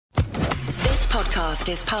podcast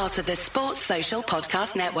is part of the Sports Social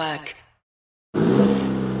Podcast Network.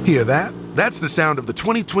 Hear that? That's the sound of the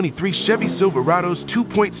 2023 Chevy Silverado's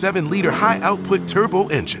 2.7-liter high-output turbo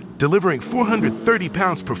engine, delivering 430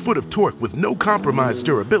 pounds per foot of torque with no compromised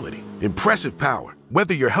durability. Impressive power,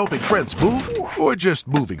 whether you're helping friends move or just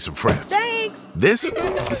moving some friends. Thanks! This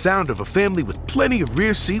is the sound of a family with plenty of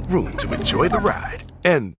rear seat room to enjoy the ride.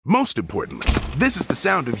 And most importantly, this is the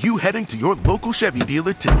sound of you heading to your local Chevy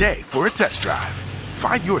dealer today for a test drive.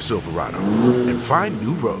 Find your Silverado and find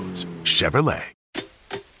new roads. Chevrolet.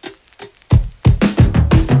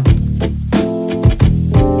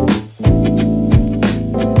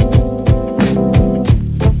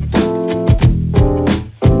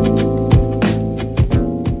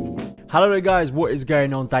 Hello there guys, what is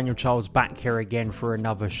going on? Daniel Charles back here again for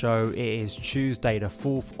another show. It is Tuesday the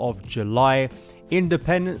 4th of July.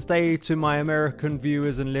 Independence Day to my American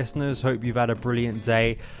viewers and listeners. Hope you've had a brilliant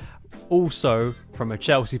day. Also, from a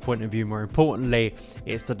Chelsea point of view, more importantly,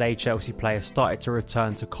 it's the day Chelsea players started to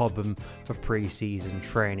return to Cobham for pre-season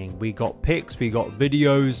training. We got pics, we got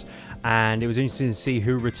videos, and it was interesting to see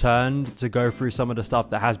who returned, to go through some of the stuff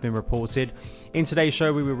that has been reported. In today's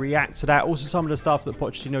show, we will react to that. Also, some of the stuff that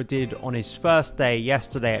Pochettino did on his first day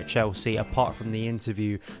yesterday at Chelsea, apart from the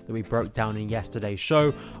interview that we broke down in yesterday's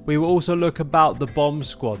show. We will also look about the bomb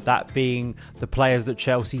squad, that being the players that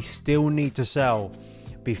Chelsea still need to sell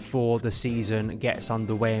before the season gets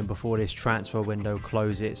underway and before this transfer window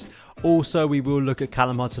closes. Also, we will look at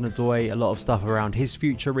Callum Hudson-Odoi, a lot of stuff around his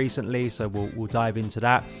future recently, so we'll dive into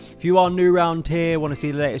that. If you are new around here, want to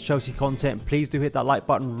see the latest Chelsea content, please do hit that like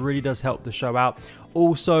button, really does help the show out.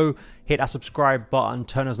 Also, hit that subscribe button,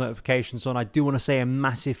 turn those notifications on. I do want to say a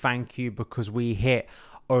massive thank you because we hit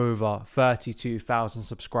over 32,000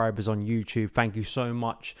 subscribers on YouTube. Thank you so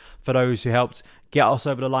much for those who helped get us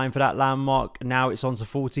over the line for that landmark. Now it's on to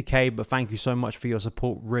 40k, but thank you so much for your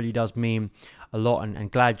support. Really does mean a lot,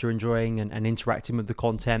 and glad you're enjoying and interacting with the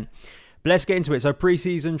content. But let's get into it. So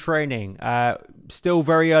pre-season training, still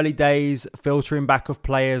very early days, filtering back of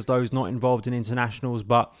players, those not involved in internationals,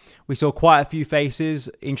 but we saw quite a few faces,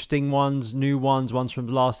 interesting ones, new ones from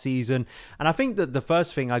last season. And I think that the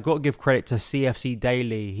first thing, I got to give credit to CFC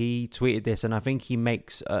Daily. He tweeted this, and I think he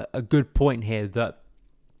makes a good point here that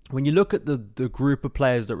when you look at the group of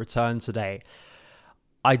players that returned today,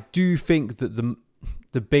 I do think that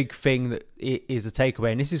the big thing that is a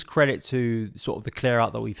takeaway, and this is credit to sort of the clear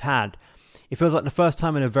out that we've had, it feels like the first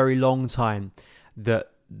time in a very long time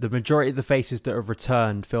that the majority of the faces that have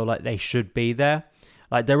returned feel like they should be there.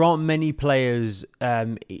 Like, there aren't many players,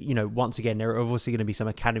 once again, there are obviously going to be some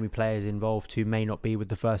academy players involved who may not be with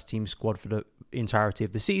the first team squad for the entirety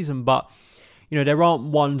of the season, but, there aren't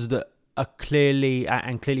ones that are clearly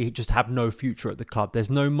just have no future at the club. There's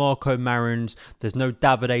no Marco Marins, there's no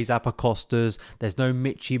Davide Zappacosta's, there's no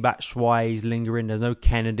Michy Batshuayi's lingering, there's no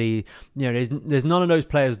Kennedy. There's none of those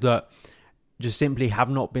players that just simply have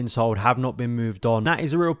not been sold, have not been moved on. That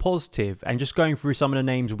is a real positive. And just going through some of the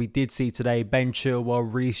names we did see today: Ben Chilwell,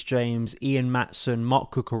 Reece James, Ian Matson,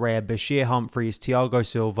 Mark Cucurella, Bashir Humphries, Thiago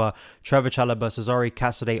Silva, Trevor Chalobah, Cesare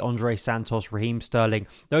Casadei, Andre Santos, Raheem Sterling.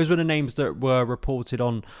 Those were the names that were reported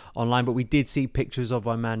online, but we did see pictures of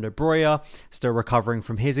Armando Broja, still recovering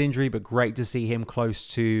from his injury, but great to see him close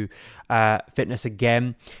to fitness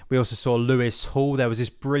again. We also saw Lewis Hall. There was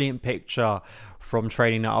this brilliant picture from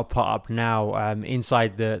training that I'll put up now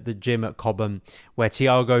inside the gym at Cobham, where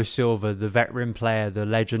Thiago Silva, the veteran player, the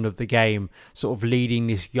legend of the game, sort of leading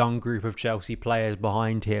this young group of Chelsea players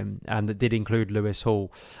behind him, that did include Lewis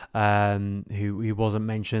Hall, who wasn't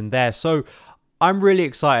mentioned there. So I'm really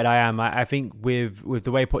excited. I think with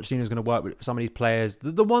the way Pochettino is going to work with some of these players,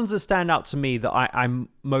 the ones that stand out to me that I'm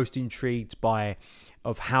most intrigued by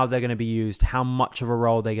of how they're going to be used, how much of a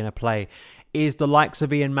role they're going to play, is the likes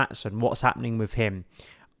of Ian Matson. What's happening with him?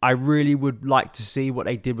 I really would like to see what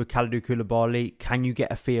they did with Kalidou Koulibaly. Can you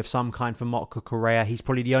get a fee of some kind for Marc Cucurella? He's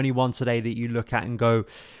probably the only one today that you look at and go,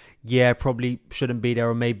 yeah, probably shouldn't be there,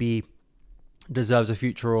 or maybe deserves a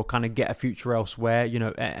future, or kind of get a future elsewhere,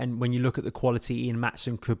 and when you look at the quality Ian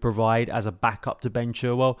Matson could provide as a backup to Ben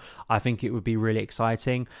Chilwell, I think it would be really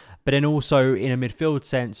exciting. But then also in a midfield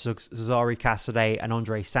sense, Cesare Casadei and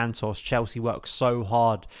Andre Santos, Chelsea worked so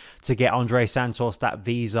hard to get Andre Santos that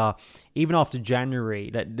visa. Even after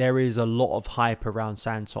January, that there is a lot of hype around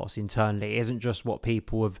Santos internally. It isn't just what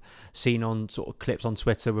people have seen on sort of clips on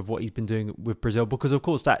Twitter with what he's been doing with Brazil, because of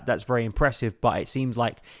course that's very impressive, but it seems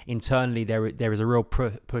like internally there is a real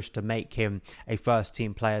push to make him a first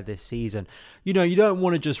team player this season. You don't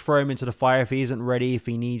want to just throw him into the fire if he isn't ready, if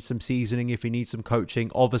he needs some seasoning, if he needs some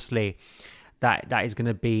coaching. Obviously, that is going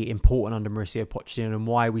to be important under Mauricio Pochettino, and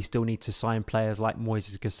why we still need to sign players like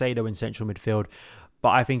Moises Caicedo in central midfield. But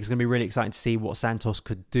I think it's going to be really exciting to see what Santos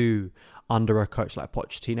could do under a coach like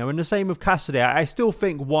Pochettino. And the same with Cassidy. I still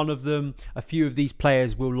think a few of these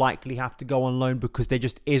players will likely have to go on loan because there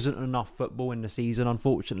just isn't enough football in the season,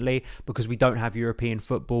 unfortunately, because we don't have European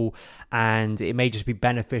football, and it may just be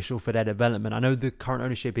beneficial for their development. I know the current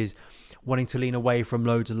ownership is wanting to lean away from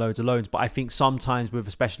loads and loads of loans, but I think sometimes with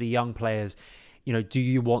especially young players, do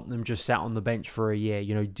you want them just sat on the bench for a year?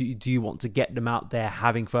 Do you want to get them out there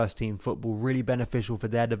having first team football, really beneficial for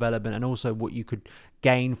their development, and also what you could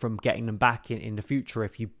gain from getting them back in the future?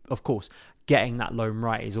 If you, of course, getting that loan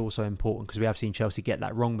right is also important, because we have seen Chelsea get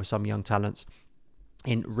that wrong with some young talents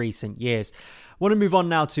in recent years. I want to move on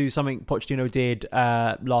now to something Pochettino did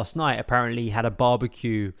last night. Apparently he had a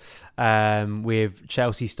barbecue with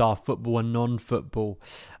Chelsea staff, football and non-football,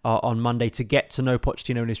 on Monday to get to know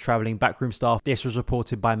Pochettino and his travelling backroom staff. This was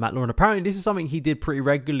reported by Matt Law. Apparently this is something he did pretty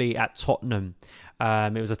regularly at Tottenham.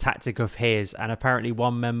 It was a tactic of his, and apparently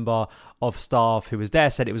one member of staff who was there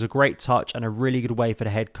said it was a great touch and a really good way for the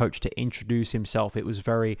head coach to introduce himself. It was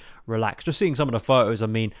very relaxed. Just seeing some of the photos, I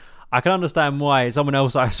mean, I can understand why. Someone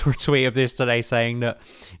else, I saw a tweet of this today saying that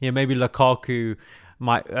maybe Lukaku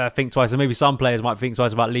might think twice, and maybe some players might think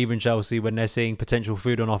twice about leaving Chelsea when they're seeing potential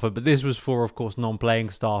food on offer. But this was for, of course, non-playing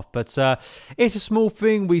staff. But it's a small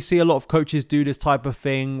thing. We see a lot of coaches do this type of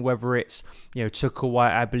thing, whether it's, Tuchel,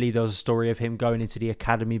 I believe there was a story of him going into the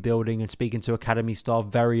academy building and speaking to academy staff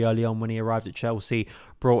very early on when he arrived at Chelsea,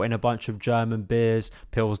 brought in a bunch of German beers,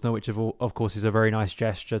 Pilsner, which of course is a very nice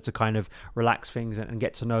gesture to kind of relax things and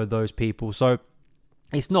get to know those people. So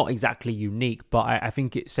it's not exactly unique, but I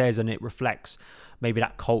think it says and it reflects maybe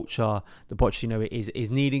that culture that Pochettino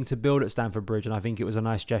is needing to build at Stamford Bridge. And I think it was a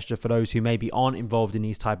nice gesture for those who maybe aren't involved in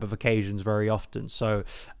these type of occasions very often. So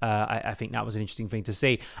I think that was an interesting thing to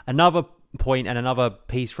see. Another point and another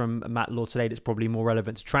piece from Matt Law today that's probably more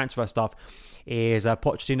relevant to transfer stuff is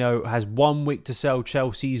Pochettino has 1 week to sell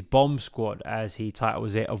Chelsea's bomb squad, as he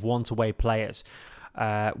titles it, of want-away players.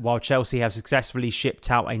 While Chelsea have successfully shipped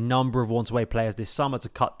out a number of want-away players this summer to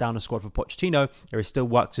cut down a squad for Pochettino, there is still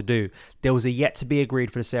work to do. Deals are yet to be agreed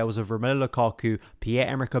for the sales of Romelu Lukaku,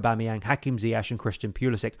 Pierre-Emerick Aubameyang, Hakim Ziyech and Christian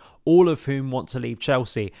Pulisic, all of whom want to leave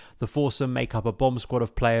Chelsea. The foursome make up a bomb squad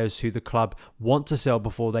of players who the club want to sell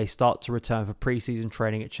before they start to return for pre-season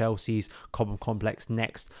training at Chelsea's Cobham Complex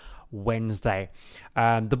next Wednesday.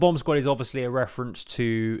 The bomb squad is obviously a reference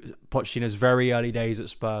to Pochettino's very early days at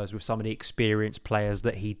Spurs, with some of the experienced players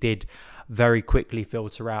that he did very quickly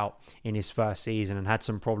filter out in his first season and had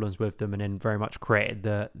some problems with them, and then very much created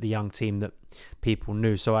the young team that people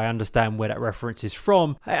knew. So I understand where that reference is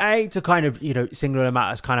from. I hate to kind of single them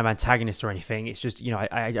out as kind of antagonists or anything. It's just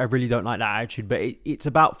I really don't like that attitude, but it's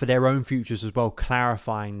about for their own futures as well,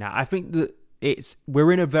 clarifying that. I think that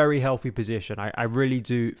we're in a very healthy position. I really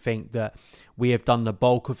do think that we have done the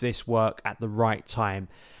bulk of this work at the right time.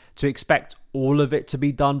 To expect all of it to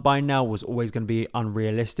be done by now was always going to be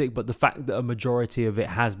unrealistic, but the fact that a majority of it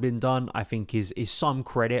has been done, I think is some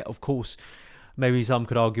credit. Of course, maybe some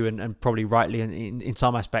could argue, and probably rightly in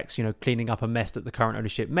some aspects, cleaning up a mess that the current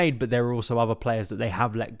ownership made, but there are also other players that they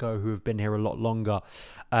have let go who have been here a lot longer.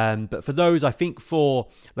 But for those, I think for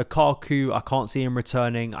Lukaku, I can't see him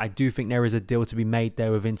returning. I do think there is a deal to be made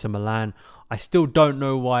there with Inter Milan. I still don't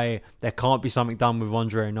know why there can't be something done with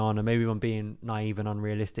Andre Onana. Maybe I'm being naive and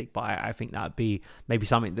unrealistic, but I think that would be maybe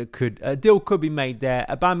something that a deal could be made there.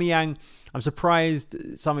 Aubameyang, I'm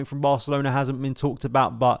surprised something from Barcelona hasn't been talked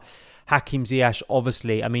about, but Hakim Ziyech,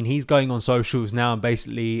 obviously, I mean, he's going on socials now and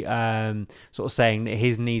basically sort of saying that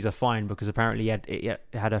his knees are fine because apparently he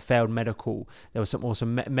had a failed medical. There was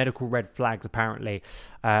some medical red flags apparently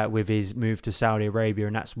with his move to Saudi Arabia,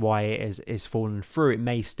 and that's why it is fallen through. It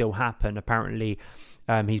may still happen. Apparently,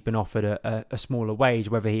 he's been offered a smaller wage.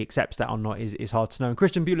 Whether he accepts that or not is hard to know. And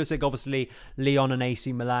Christian Pulisic, obviously, Lyon and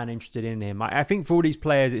AC Milan interested in him. I think for all these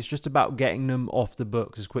players, it's just about getting them off the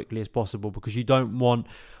books as quickly as possible, because you don't want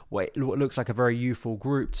what looks like a very youthful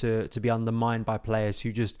group to be undermined by players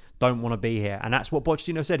who just don't want to be here. And that's what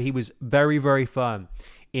Pochettino said. He was very, very firm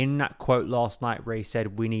in that quote last night where he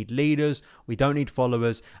said, we need leaders, we don't need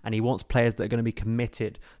followers, and he wants players that are going to be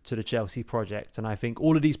committed to the Chelsea project. And I think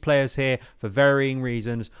all of these players here, for varying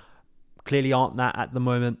reasons, clearly aren't that at the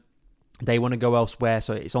moment. They want to go elsewhere,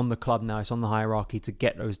 so it's on the club now, it's on the hierarchy to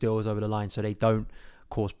get those deals over the line so they don't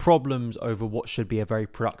cause problems over what should be a very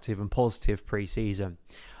productive and positive pre-season.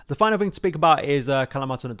 The final thing to speak about is Callum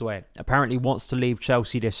Hudson-Odoi. Apparently wants to leave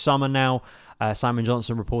Chelsea this summer now. Simon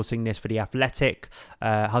Johnson reporting this for The Athletic.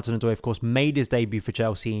 Hudson-Odoi, of course, made his debut for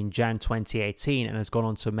Chelsea in Jan 2018 and has gone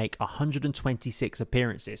on to make 126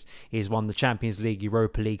 appearances. He has won the Champions League,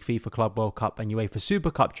 Europa League, FIFA Club World Cup and UEFA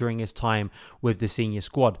Super Cup during his time with the senior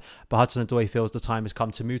squad. But Hudson-Odoi feels the time has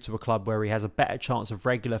come to move to a club where he has a better chance of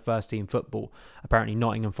regular first-team football. Apparently,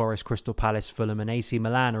 Nottingham Forest, Crystal Palace, Fulham and AC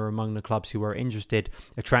Milan are among the clubs who are interested.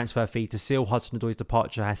 A transfer fee to seal Hudson-Odoi's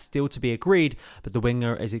departure has still to be agreed, but the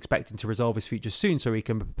winger is expecting to resolve his future soon so he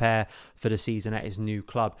can prepare for the season at his new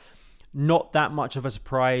club. Not that much of a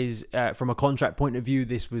surprise from a contract point of view.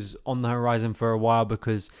 This was on the horizon for a while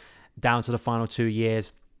because down to the final 2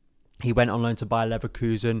 years, he went on loan to Bayer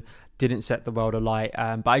Leverkusen, didn't set the world alight.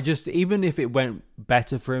 But even if it went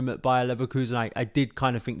better for him at Bayer Leverkusen, I did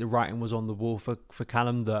kind of think the writing was on the wall for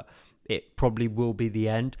Callum that it probably will be the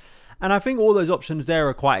end. And I think all those options there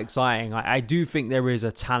are quite exciting. I do think there is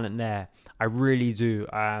a talent there. I really do.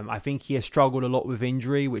 I think he has struggled a lot with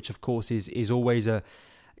injury, which of course is always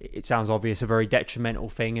it sounds obvious, a very detrimental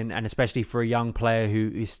thing. And especially for a young player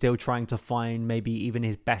who is still trying to find maybe even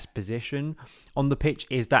his best position on the pitch,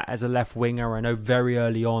 is that as a left winger. I know very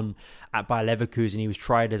early on at Bayer Leverkusen, he was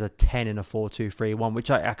tried as a 10 in a 4-2-3-1, which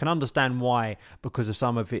I can understand why, because of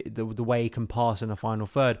some of it, the way he can pass in the final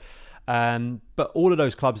third. But all of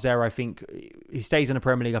those clubs there, I think he stays in the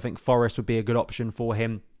Premier League. I think Forest would be a good option for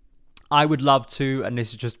him. I would love to, and this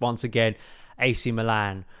is just once again, AC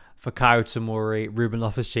Milan, Fikayo Tomori, Ruben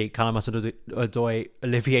Loftus-Cheek, Callum Hudson-Odoi,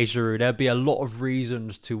 Olivier Giroud. There'd be a lot of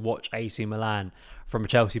reasons to watch AC Milan from a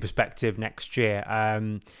Chelsea perspective next year.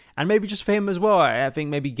 And maybe just for him as well. I think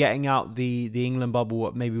maybe getting out the England bubble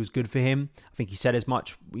maybe was good for him. I think he said as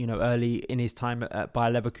much, early in his time at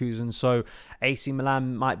Bayer Leverkusen. So AC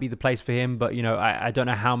Milan might be the place for him. But, I don't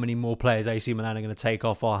know how many more players AC Milan are going to take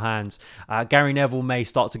off our hands. Gary Neville may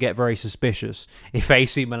start to get very suspicious if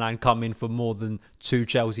AC Milan come in for more than 2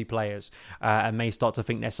 Chelsea players and may start to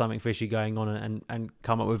think there's something fishy going on and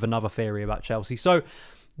come up with another theory about Chelsea. So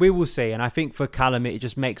we will see. And I think for Callum, it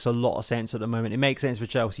just makes a lot of sense at the moment. It makes sense for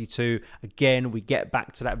Chelsea too. Again, we get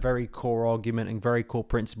back to that very core argument and very core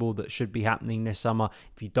principle that should be happening this summer.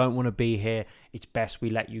 If you don't want to be here, it's best we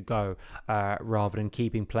let you go rather than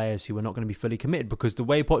keeping players who are not going to be fully committed. Because the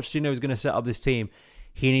way Pochettino is going to set up this team,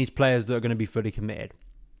 he needs players that are going to be fully committed.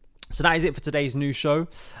 So that is it for today's news show.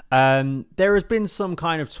 There has been some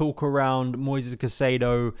kind of talk around Moises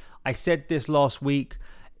Caicedo. I said this last week.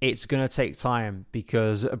 It's going to take time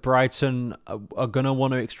because Brighton are going to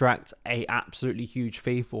want to extract a absolutely huge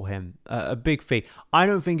fee for him, a big fee. I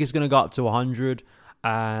don't think it's going to go up to 100.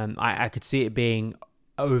 I could see it being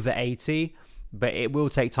over 80, but it will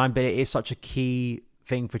take time. But it is such a key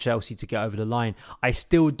thing for Chelsea to get over the line. I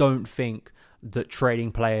still don't think that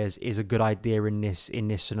trading players is a good idea in this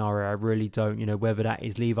scenario. I really don't. Whether that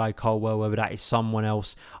is Levi Colwill, whether that is someone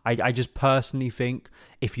else. I just personally think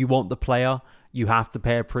if you want the player, you have to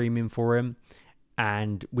pay a premium for him.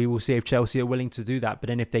 And we will see if Chelsea are willing to do that. But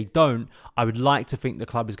then if they don't, I would like to think the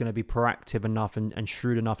club is going to be proactive enough and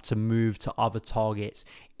shrewd enough to move to other targets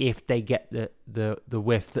if they get the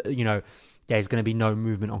whiff that, there's going to be no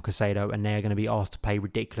movement on Caicedo and they're going to be asked to pay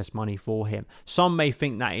ridiculous money for him. Some may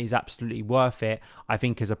think that is absolutely worth it. I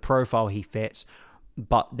think as a profile he fits.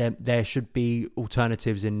 But there should be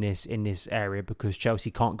alternatives in this area because Chelsea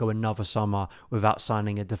can't go another summer without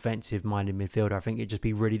signing a defensive-minded midfielder. I think it'd just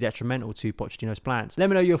be really detrimental to Pochettino's plans. Let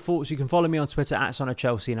me know your thoughts. You can follow me on Twitter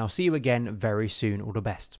 @SonOfChelsea, and I'll see you again very soon. All the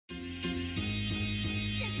best.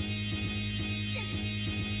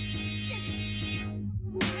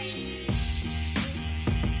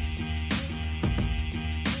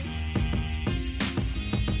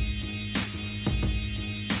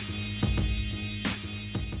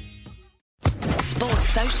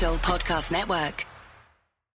 Social Podcast Network.